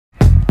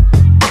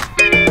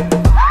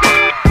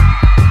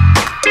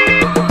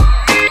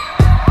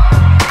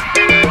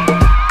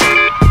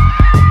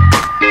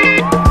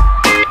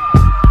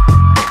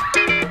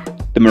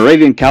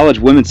Moravian College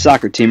women's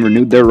soccer team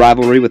renewed their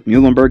rivalry with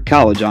Muhlenberg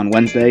College on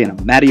Wednesday in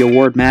a Matty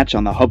Award match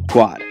on the Hub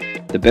Quad.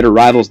 The bitter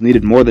rivals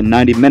needed more than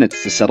 90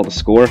 minutes to settle the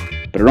score,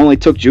 but it only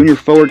took junior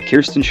forward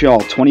Kirsten Shaw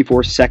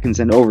 24 seconds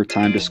in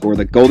overtime to score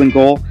the golden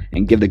goal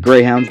and give the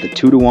Greyhounds the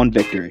 2-1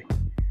 victory.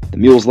 The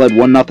Mules led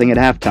 1-0 at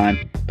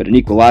halftime, but an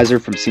equalizer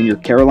from senior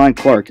Caroline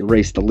Clark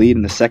erased the lead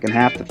in the second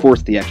half to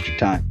force the extra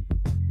time.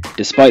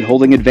 Despite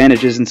holding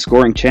advantages in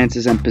scoring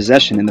chances and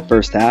possession in the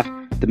first half,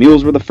 the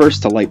Mules were the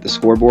first to light the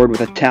scoreboard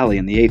with a tally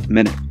in the 8th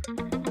minute.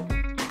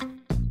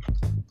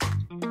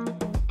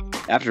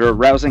 After a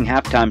rousing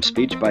halftime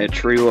speech by a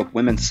trio of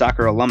women's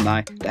soccer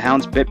alumni, the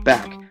Hounds bit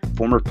back.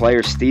 Former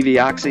players Stevie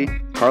Oxy,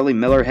 Carly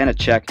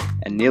Miller-Henachek,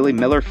 and Neely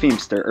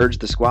Miller-Feemster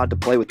urged the squad to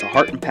play with the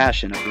heart and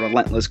passion of the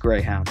relentless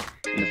Greyhound.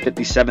 In the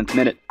 57th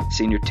minute,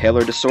 senior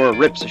Taylor DeSora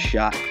rips a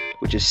shot,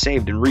 which is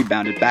saved and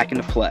rebounded back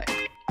into play.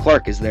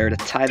 Clark is there to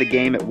tie the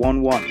game at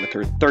 1-1 with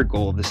her third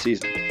goal of the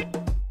season.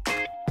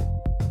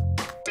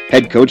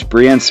 Head coach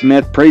Brianne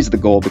Smith praised the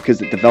goal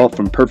because it developed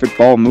from perfect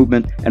ball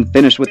movement and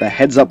finished with a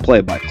heads-up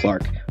play by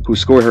Clark, who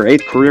scored her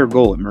 8th career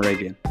goal at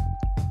Moravian.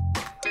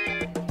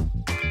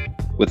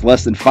 With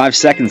less than 5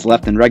 seconds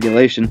left in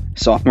regulation,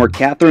 sophomore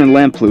Catherine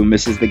Lamplugh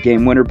misses the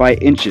game winner by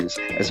inches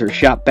as her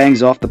shot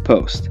bangs off the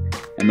post,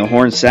 and the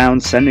horn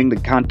sounds, sending the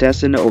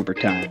contest into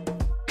overtime.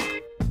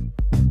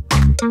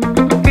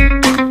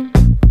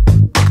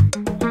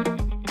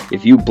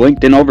 If you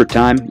blinked in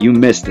overtime, you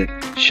missed it.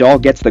 Shaw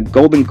gets the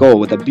golden goal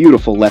with a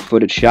beautiful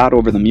left-footed shot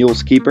over the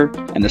Mules keeper,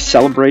 and the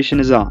celebration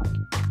is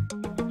on.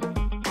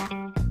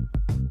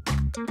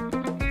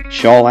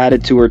 Shaw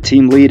added to her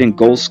team lead in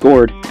goals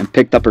scored and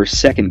picked up her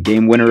second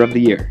game winner of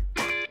the year.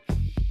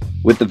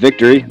 With the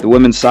victory, the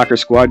women's soccer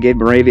squad gave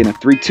Moravian a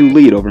 3-2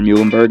 lead over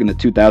Muhlenberg in the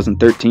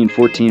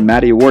 2013-14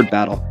 Matty Award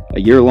Battle, a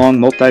year-long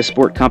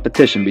multi-sport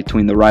competition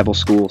between the rival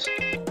schools.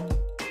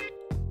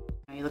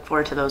 You look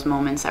forward to those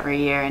moments every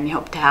year, and you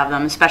hope to have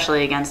them,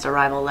 especially against a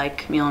rival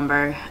like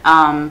Muhlenberg.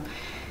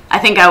 I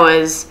think I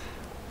was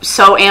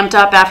so amped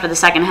up after the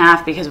second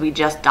half because we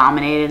just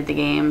dominated the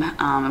game,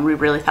 and we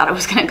really thought it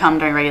was going to come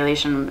during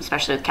regulation,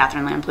 especially with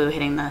Catherine Lamplugh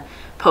hitting the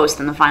post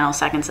in the final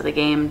seconds of the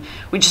game.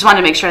 We just wanted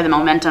to make sure the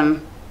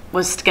momentum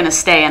was going to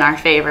stay in our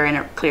favor, and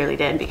it clearly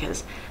did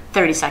because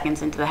 30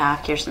 seconds into the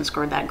half, Kirsten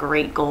scored that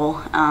great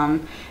goal.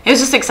 It was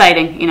just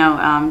exciting, you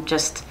know,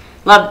 just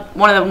loved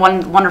one of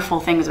the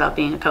wonderful things about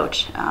being a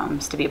coach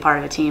is to be a part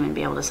of a team and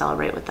be able to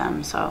celebrate with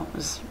them, so it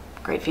was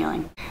a great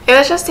feeling. It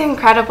was just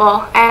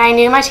incredible, and I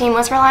knew my team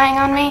was relying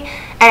on me,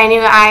 and I knew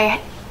I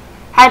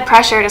had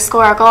pressure to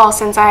score a goal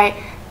since I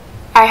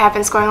have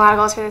been scoring a lot of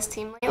goals for this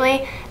team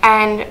lately,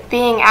 and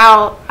being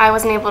out, I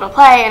wasn't able to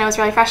play, and it was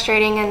really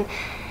frustrating, and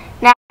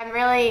now I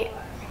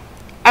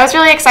was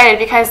really excited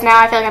because now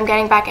I feel like I'm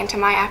getting back into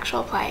my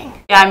actual playing.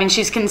 Yeah, I mean,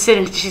 she's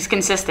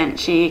consistent.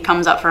 She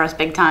comes up for us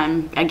big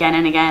time again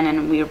and again,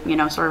 and we, you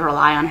know, sort of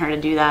rely on her to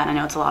do that. I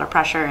know it's a lot of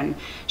pressure, and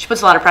she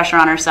puts a lot of pressure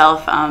on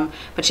herself,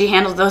 but she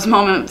handles those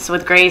moments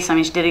with grace. I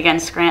mean, she did it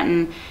against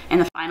Scranton in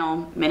the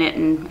final minute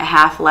and a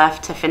half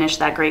left to finish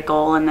that great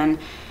goal, and then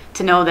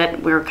to know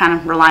that we were kind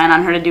of relying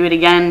on her to do it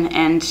again,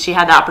 and she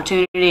had the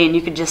opportunity, and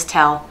you could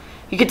tell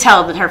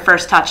that her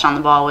first touch on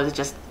the ball was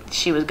just,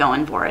 she was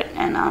going for it,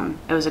 and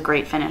it was a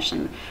great finish.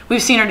 And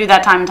we've seen her do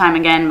that time and time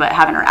again, but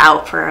having her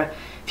out for a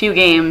few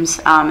games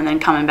and then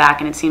coming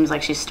back, and it seems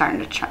like she's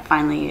starting to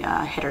finally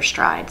hit her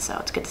stride, so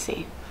it's good to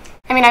see.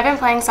 I mean, I've been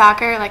playing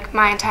soccer like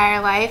my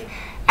entire life,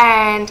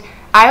 and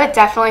I would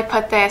definitely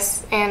put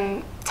this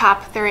in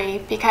top 3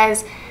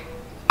 because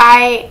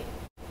I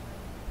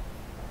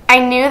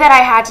knew that I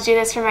had to do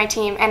this for my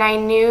team, and I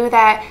knew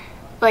that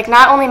like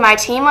not only my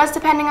team was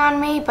depending on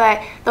me,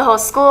 but the whole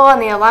school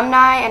and the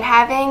alumni, and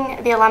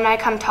having the alumni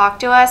come talk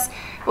to us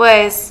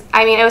was,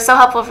 I mean, it was so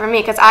helpful for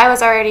me because I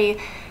was already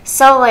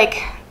so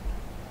like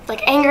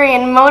angry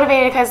and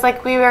motivated because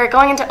like we were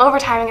going into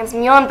overtime against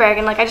Muhlenberg,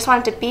 and like I just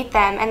wanted to beat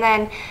them. And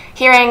then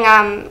hearing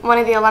one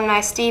of the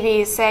alumni,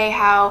 Stevie, say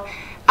how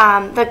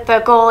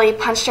the goalie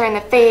punched her in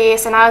the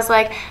face, and I was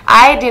like,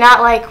 I do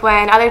not like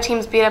when other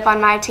teams beat up on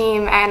my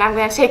team, and I'm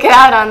going to take it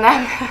out on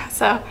them.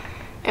 So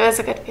it was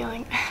a good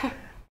feeling.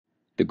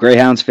 The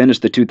Greyhounds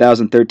finished the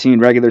 2013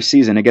 regular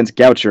season against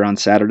Goucher on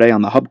Saturday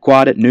on the Hub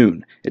Quad at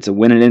noon. It's a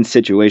win-and-in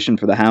situation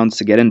for the Hounds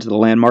to get into the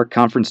landmark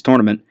conference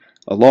tournament.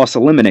 A loss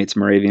eliminates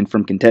Moravian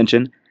from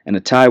contention, and a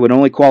tie would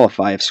only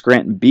qualify if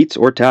Scranton beats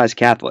or ties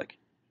Catholic.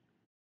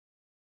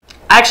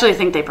 I actually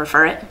think they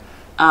prefer it,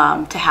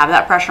 to have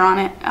that pressure on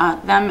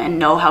them and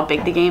know how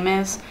big the game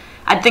is.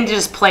 I think to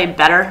just play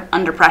better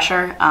under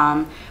pressure.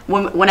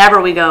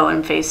 Whenever we go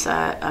and face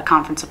a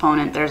conference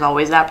opponent, there's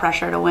always that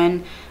pressure to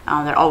win.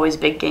 They're always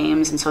big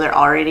games, and so they're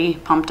already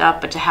pumped up.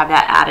 But to have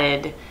that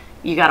added,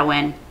 you got to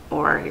win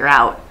or you're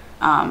out.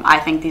 I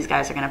think these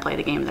guys are going to play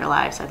the game of their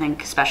lives. I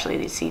think especially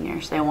these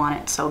seniors, they want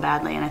it so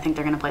badly, and I think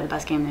they're going to play the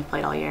best game they've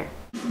played all year.